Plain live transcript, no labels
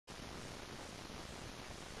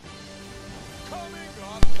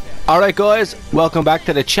Alright guys, welcome back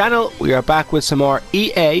to the channel. We are back with some more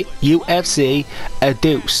EA UFC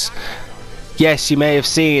Deuce. Yes, you may have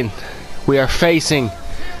seen, we are facing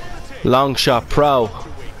Longshot Pro,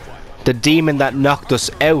 the demon that knocked us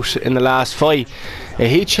out in the last fight.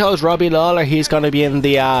 He chose Robbie Lawler. He's going to be in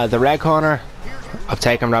the red corner. I've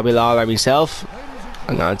taken Robbie Lawler myself.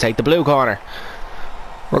 I'm going to take the blue corner.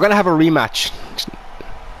 We're going to have a rematch.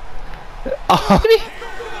 Oh,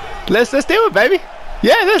 let's do it, baby.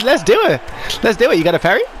 Yeah, let's do it. Let's do it. You got a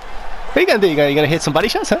parry? What are you gonna do? You gonna hit some body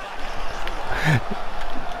shots, huh?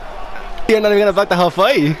 You're not even gonna block the whole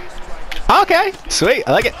fight. Okay, sweet.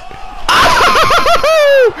 I like it.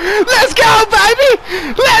 Oh! Let's go, baby.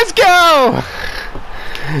 Let's go.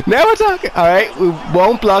 Now we're talking. All right, we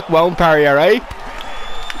won't block, won't parry. All right.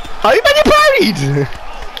 Oh, you parried.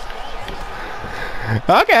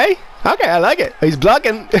 Okay, I like it. He's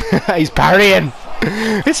blocking. He's parrying.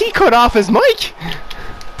 Is he cut off his mic?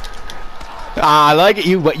 I like it.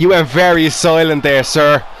 You went very silent there,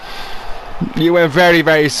 sir. You went very,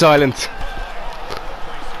 very silent.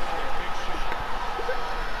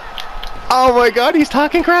 Oh my god, he's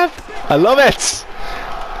talking crap. I love it.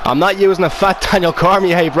 I'm not using a fat Daniel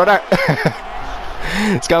Cormier, hey brother.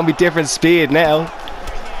 It's gonna be different speed now.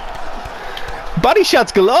 Body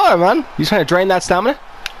shots galore, man. You trying to drain that stamina?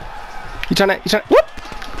 You trying to whoop!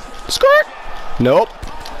 Skirt! Nope.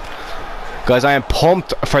 Guys, I am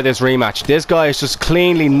pumped for this rematch. This guy has just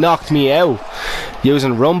cleanly knocked me out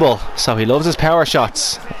using Rumble, so he loves his power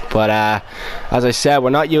shots. But as I said, we're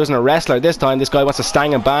not using a wrestler this time. This guy wants to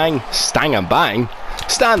stang and bang. Stang and bang?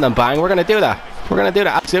 Stand and bang. We're going to do that. We're going to do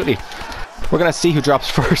that, absolutely. We're going to see who drops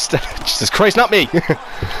first. Jesus Christ, not me.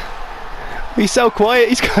 He's so quiet.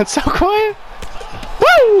 He's gone so quiet.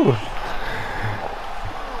 Woo!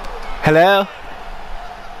 Hello?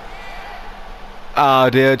 Oh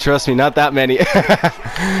dude, trust me, not that many.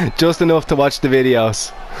 Just enough to watch the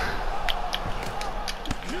videos.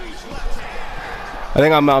 I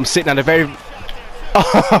think I'm sitting at a very...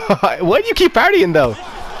 Why do you keep partying though?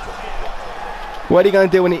 What are you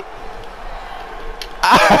gonna do when he...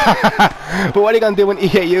 But what are you gonna do when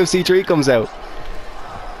EA UFC 3 comes out?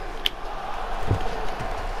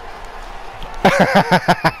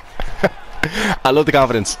 I love the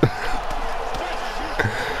confidence.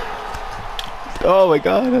 Oh my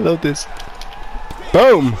god, I love this.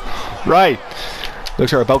 Boom! Right.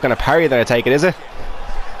 Looks like we're both gonna parry there, I take it, is it?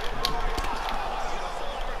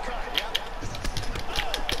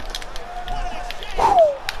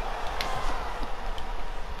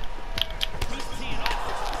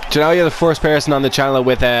 Do you know you're the first person on the channel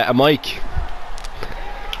with a mic?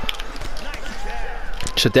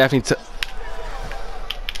 Should definitely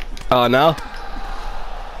oh no?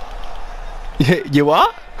 You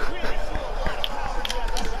what?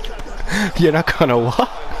 You're not gonna what?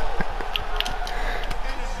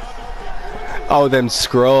 Oh, them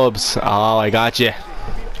scrubs. Oh, I got you.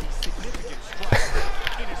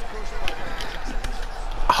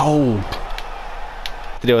 Oh.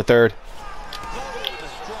 To do a third.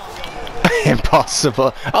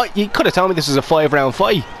 Impossible. Oh, you could have told me this was a 5-round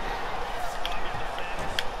fight.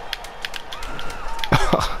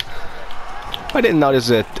 I didn't know this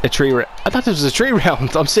was a 3 round. I thought this was a 3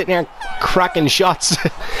 round. I'm sitting here cracking shots.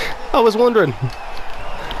 I was wondering.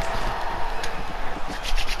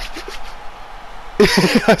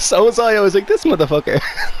 So was I. I was like, this motherfucker.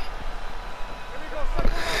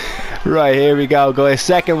 Right, here we go, guys.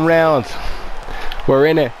 Second round. We're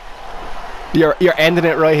in it. You're ending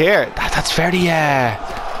it right here. That's very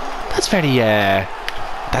that's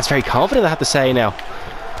very confident, I have to say now.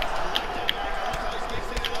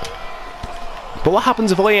 But what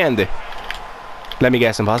happens if I end it? Let me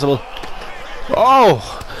guess, impossible.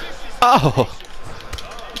 Oh! Oh!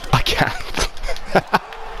 I can't.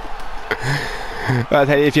 I'll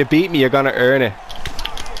tell you, if you beat me, you're gonna earn it.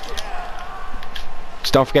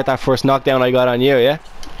 Just don't forget that first knockdown I got on you, yeah?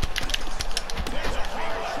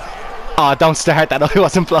 Oh, don't start that. I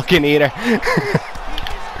wasn't blocking either.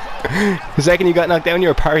 The second you got knocked down, you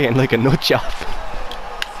were parrying like a nut job.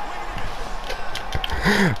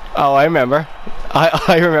 Oh, I remember.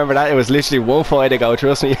 I remember that. It was literally one fight ago,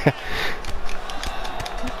 trust me.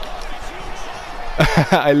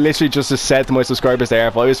 I literally just said to my subscribers there,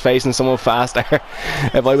 if I was facing someone faster,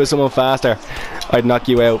 I'd knock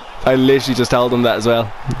you out. I literally just told them that as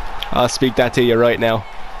well. I'll speak that to you right now.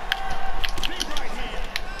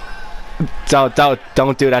 Don't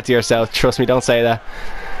do that to yourself. Trust me, don't say that.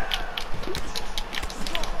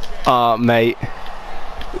 Oh, mate.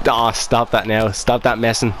 Oh, stop that now. Stop that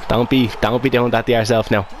messing. Don't be doing that to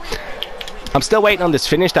yourself now. I'm still waiting on this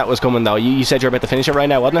finish that was coming though. You said you're about to finish it right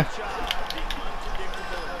now, wasn't it?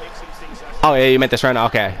 Oh yeah, you meant this round.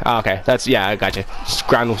 Okay, okay. That's yeah. I got you. Just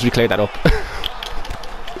grand once we cleared that up.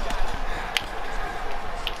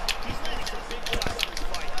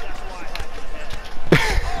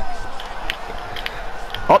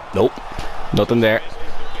 Oh nope, nothing there.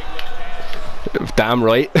 Damn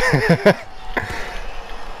right.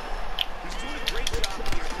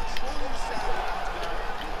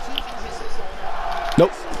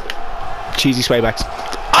 Nope. Cheesy swaybacks.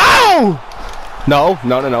 Oh! No,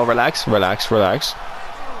 no, no, no. Relax, relax, relax.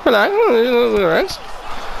 Relax, relax.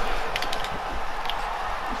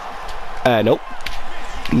 Nope.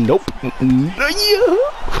 Nope.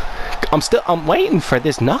 I'm waiting for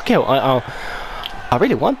this knockout. I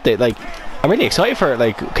really want it. Like, I'm really excited for it.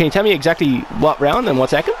 Like, can you tell me exactly what round and what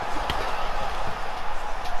second?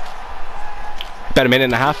 About a minute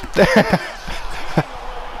and a half.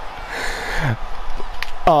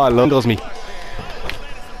 Oh, Lungles me.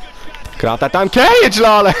 Get off that damn cage,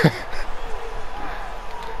 Lawler.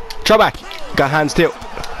 Throw back. Got hands too.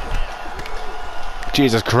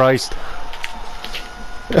 Jesus Christ.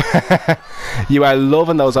 You are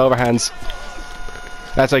loving those overhands.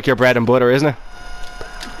 That's like your bread and butter, isn't it?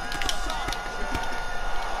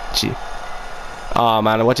 Gee. Oh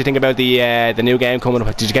man, what do you think about the new game coming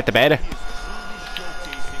up? Did you get the beta?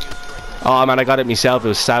 Oh man, I got it myself. It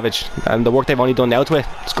was savage, and the work they've only done now to it,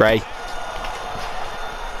 it's great.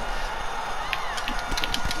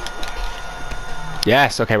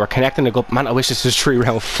 Yes, okay, we're connecting the good. Man, I wish this was a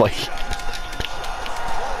 3-round fight.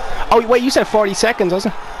 Oh wait, you said 40 seconds,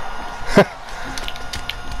 wasn't it?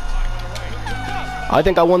 I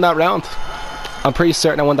think I won that round. I'm pretty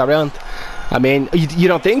certain I won that round. I mean, you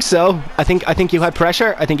don't think so? I think you had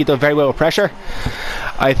pressure. I think you did very well with pressure.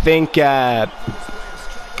 I think I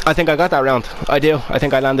got that round. I do. I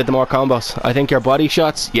think I landed the more combos. I think your body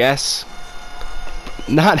shots, yes.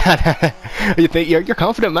 Nah. You think you're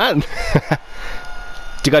confident, man?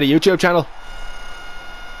 You got a YouTube channel?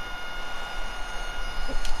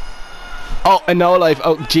 Oh, and no life.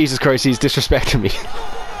 Oh, Jesus Christ, he's disrespecting me.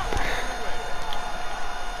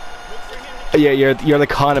 Yeah, you're the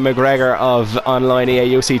Conor McGregor of online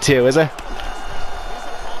UFC 2, is it?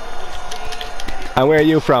 And where are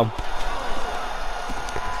you from?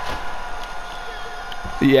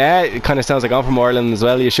 Yeah, it kind of sounds like I'm from Ireland as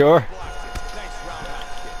well. You sure?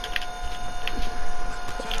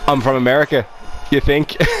 I'm from America. You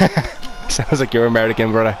think? Sounds like you're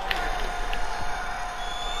American, brother.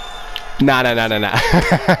 Nah.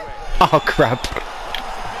 Oh crap.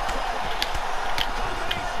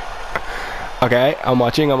 Okay, I'm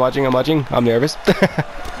watching. I'm nervous.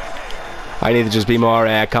 I need to just be more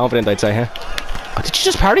confident, I'd say, huh? Oh, did you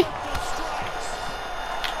just parry?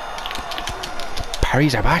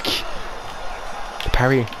 Parries are back. The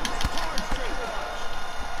parry.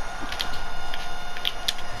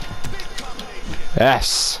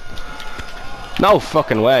 Yes. No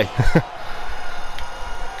fucking way.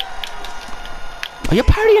 Are you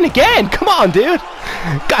parrying again? Come on, dude.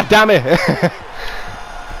 God damn it.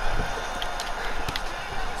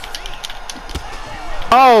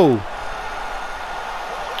 Oh.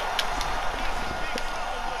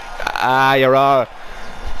 Ah, you're all.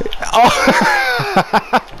 Oh.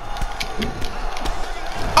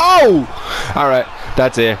 Oh. All right,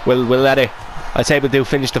 that's it. We'll let it. I'd say we'll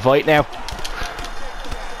finish the fight now.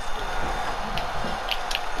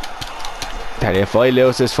 If I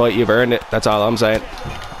lose this fight, you've earned it. That's all I'm saying.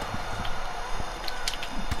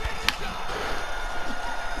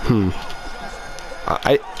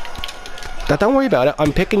 Don't worry about it.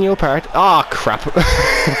 I'm picking you apart. Oh crap.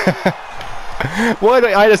 Why do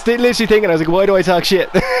I was literally thinking, I was like, why do I talk shit?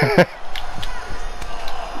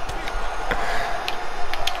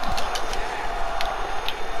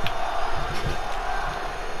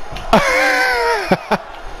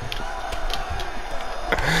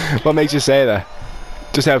 What makes you say that?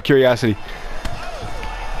 Just out of curiosity.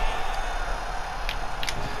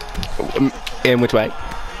 In which way?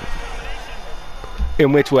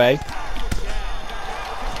 In which way?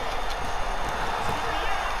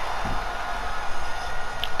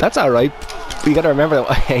 That's alright. You gotta remember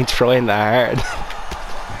that I ain't trying that hard.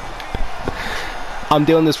 I'm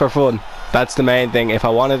doing this for fun. That's the main thing. If I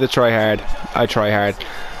wanted to try hard, I try hard.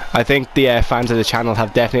 I think the fans of the channel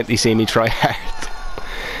have definitely seen me try hard.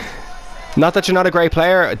 Not that you're not a great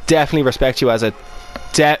player. I definitely respect you as a...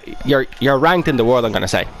 you're ranked in the world, I'm gonna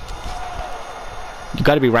say. You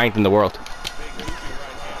gotta be ranked in the world.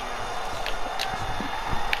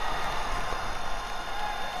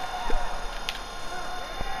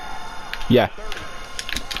 Yeah.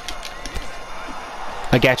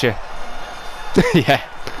 I get you. Yeah.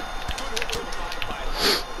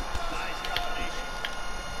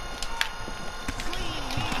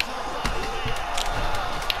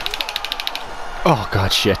 Oh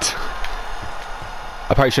god, shit.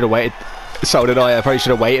 I probably should have waited. So did I. I probably should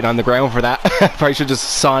have waited on the ground for that. I probably should have just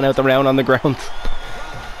sawn out the round on the ground.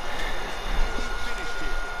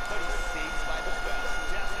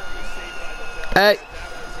 Hey.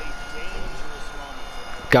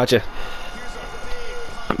 Gotcha.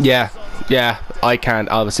 Yeah, yeah, I can't,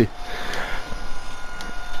 obviously.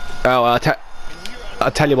 Oh,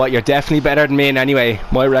 I'll tell you what, you're definitely better than me in anyway.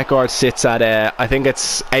 My record sits at, I think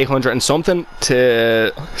it's 800 and something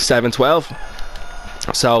to 712.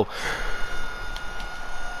 So...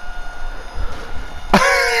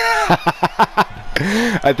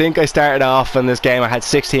 I think I started off in this game, I had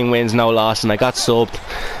 16 wins, no loss, and I got subbed.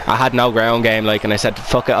 I had no ground game, like, and I said,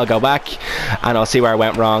 fuck it, I'll go back and I'll see where I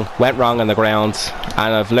went wrong. Went wrong on the ground,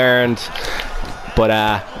 and I've learned, but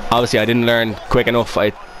obviously I didn't learn quick enough.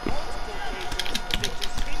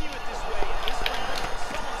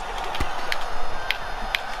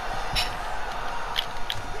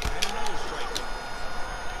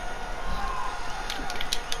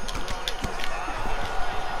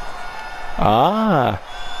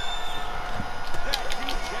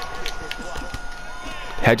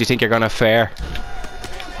 How do you think you're gonna fare?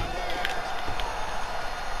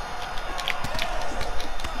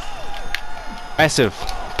 Aggressive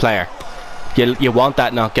player. You want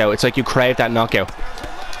that knockout. It's like you crave that knockout.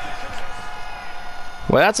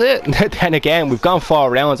 Well, that's it. Then again, we've gone 4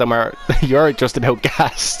 rounds and you're just about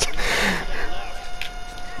gassed.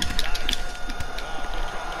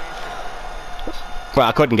 Well,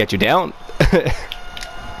 I couldn't get you down.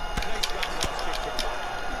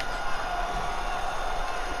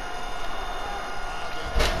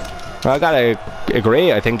 Well, I gotta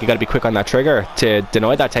agree. I think you gotta be quick on that trigger to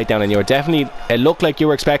deny that takedown, and you were definitely. It looked like you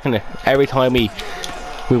were expecting it every time we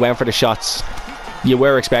went for the shots. You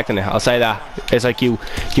were expecting it. I'll say that. It's like you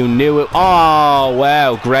knew it. Oh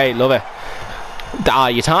wow, great, love it. Ah,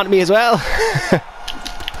 you taunted me as well.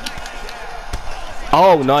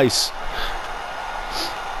 Oh, nice.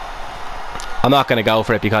 I'm not gonna go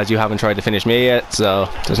for it because you haven't tried to finish me yet. So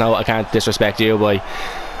there's no. I can't disrespect you, boy.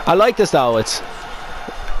 I like this though. It's.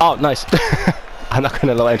 Oh, nice. I'm not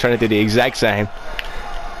gonna lie, I'm trying to do the exact same.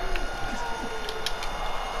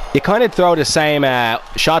 You kind of throw the same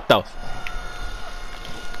shot though.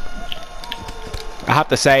 I have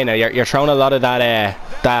to say now, you're throwing a lot of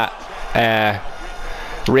that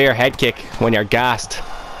rear head kick when you're gassed.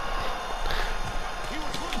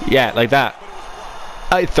 Yeah, like that.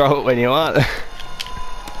 I throw it when you want.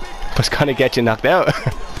 But it's gonna get you knocked out.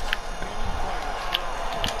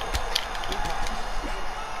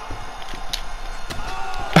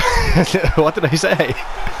 What did I say?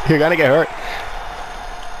 You're gonna get hurt.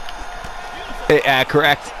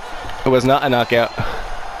 Correct. It was not a knockout.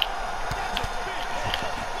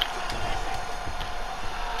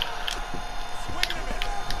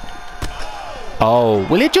 Oh,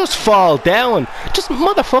 will you just fall down? Just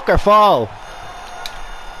motherfucker fall.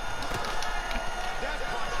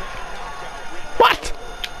 What?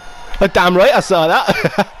 Oh, damn right I saw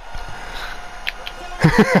that.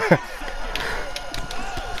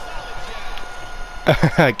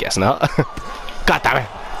 I guess not. God damn it.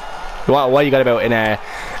 What you got about in a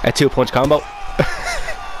 2-punch combo?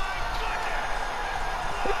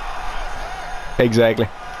 Exactly.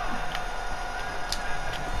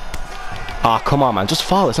 Oh, come on, man. Just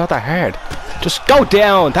fall. It's not that hard. Just go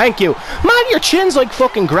down. Thank you. Man, your chin's like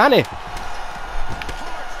fucking granite.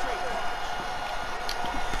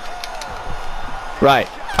 Right.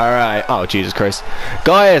 Alright. Oh, Jesus Christ.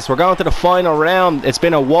 Guys, we're going to the final round. It's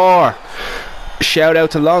been a war. Shout out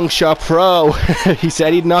to Longshot Pro. He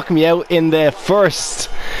said he'd knock me out in the first.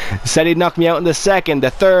 He said he'd knock me out in the second, the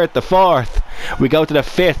third, the fourth. We go to the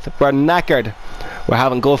fifth. We're knackered. We're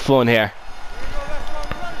having good fun here.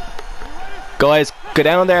 Guys, go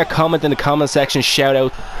down there, comment in the comment section, shout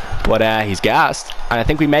out. But he's gassed. And I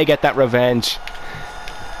think we may get that revenge.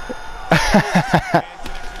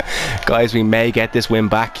 Guys, we may get this win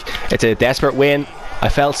back. It's a desperate win. I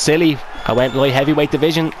felt silly. I went light heavyweight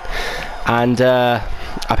division. And I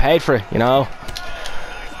paid for it, you know.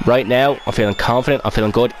 Right now, I'm feeling confident. I'm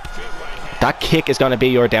feeling good. That kick is going to be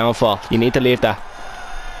your downfall. You need to leave that.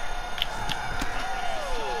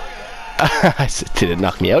 Did it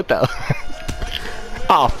knock me out though?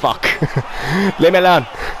 Oh fuck. Leave me alone.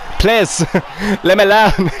 Please. Leave me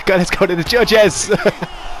alone. God, let's go to the judges.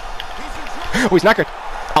 Oh, he's knackered.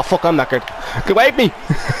 Oh fuck, I'm knackered. Go away me.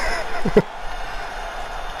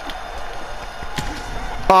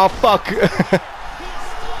 Oh fuck.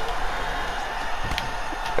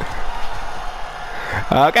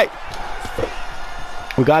 Okay.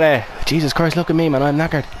 We got a. Jesus Christ, look at me, man. I'm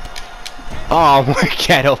knackered. Oh my,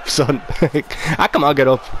 get up, son. Ah, come on, get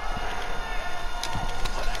up.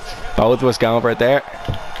 Both of us going for it there.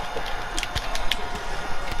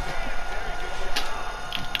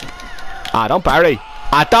 Ah, don't parry.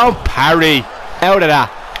 Ah, don't parry. Out of that.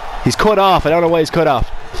 He's cut off. I don't know why he's cut off.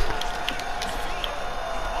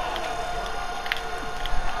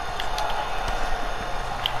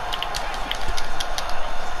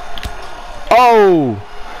 Oh!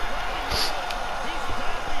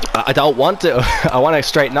 I don't want to. I want a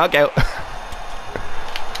straight knockout.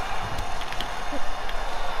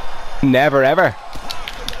 Never ever.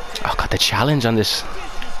 Oh god, the challenge on this.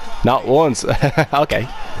 Not once. Okay.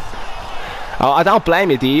 Oh, I don't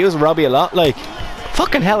blame you. Do you use Robbie a lot? Like,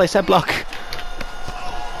 fucking hell, I said block.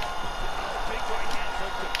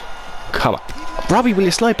 Come on. Robbie, will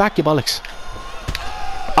you slide back, you bollocks?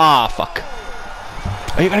 Ah, fuck.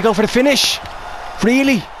 Are you gonna go for the finish?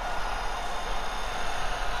 Really?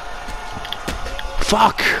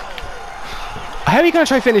 Fuck. How are you gonna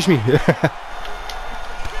try finish me?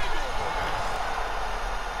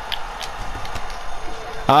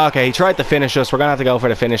 Okay, he tried to finish us. We're gonna have to go for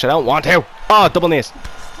the finish. I don't want to. Oh, double knees.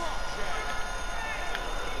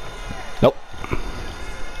 Nope.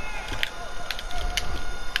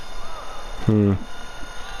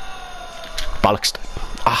 Bollocks.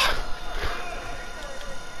 Ah.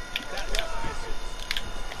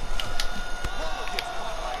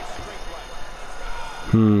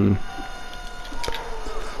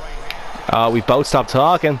 We both stopped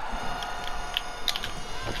talking.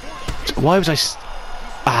 Why was I...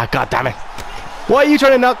 Ah, god damn it. Why are you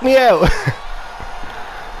trying to knock me out?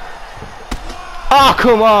 Oh,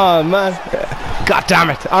 come on, man. God damn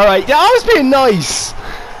it. Alright, yeah, I was being nice.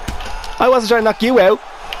 I wasn't trying to knock you out.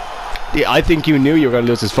 Yeah, I think you knew you were going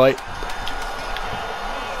to lose this fight.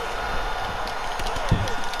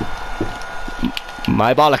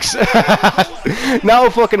 My bollocks. No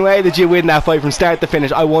fucking way did you win that fight from start to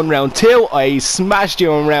finish. I won round 2. I smashed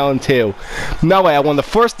you in round 2. No way. I won the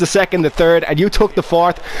first, the second, the third, and you took the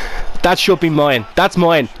fourth. That should be mine. That's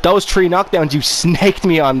mine. Those 3 knockdowns, you snaked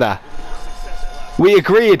me on that. We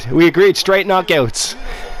agreed. We agreed. Straight knockouts.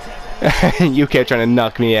 You kept trying to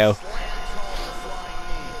knock me out.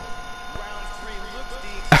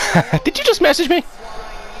 Did you just message me?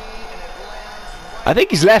 I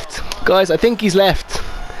think he's left, guys. I think he's left.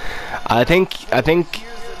 I think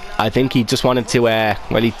he just wanted to. Well,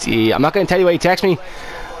 I'm not going to tell you why he texted me,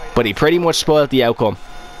 but he pretty much spoiled the outcome.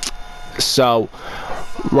 So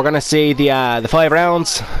we're gonna see the 5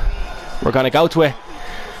 rounds. We're gonna go to it.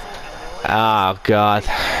 Oh god,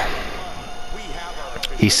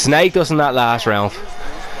 he snaked us in that last round.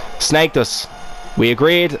 Snaked us. We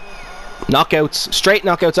agreed. Knockouts, straight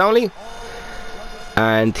knockouts only.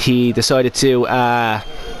 And he decided to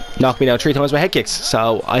knock me down 3 times with head kicks.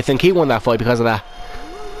 So I think he won that fight because of that.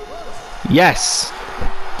 Yes,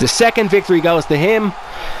 the second victory goes to him.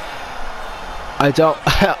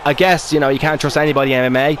 I guess, you know, you can't trust anybody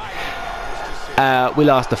in MMA. We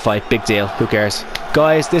lost the fight. Big deal. Who cares?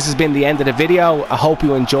 Guys, this has been the end of the video. I hope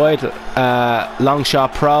you enjoyed. Long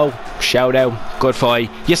Shot Pro, shout out. Good fight.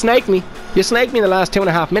 You snaked me. You snaked me in the last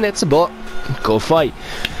 2.5 minutes, but good fight.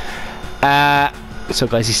 So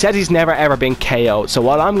guys, he said he's never ever been KO'd. So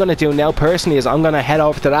what I'm going to do now personally is I'm going to head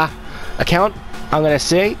over to that account. I'm going to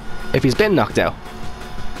see if he's been knocked out.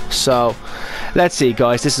 So let's see,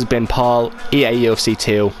 guys. This has been Paul, EA UFC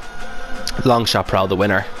 2, Long Shot Pro, the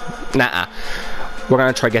winner. Nah, we're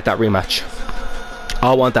going to try to get that rematch.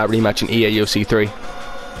 I want that rematch in EA UFC 3.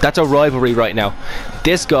 That's a rivalry right now.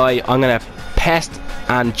 This guy, I'm going to pest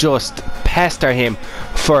and just pester him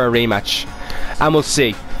for a rematch. And we'll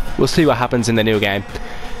see. We'll see what happens in the new game.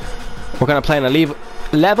 We're going to play on a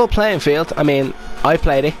level playing field. I mean, I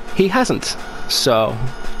played it. He hasn't. So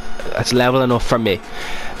that's level enough for me.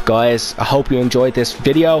 Guys, I hope you enjoyed this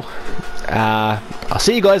video. I'll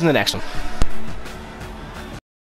see you guys in the next one.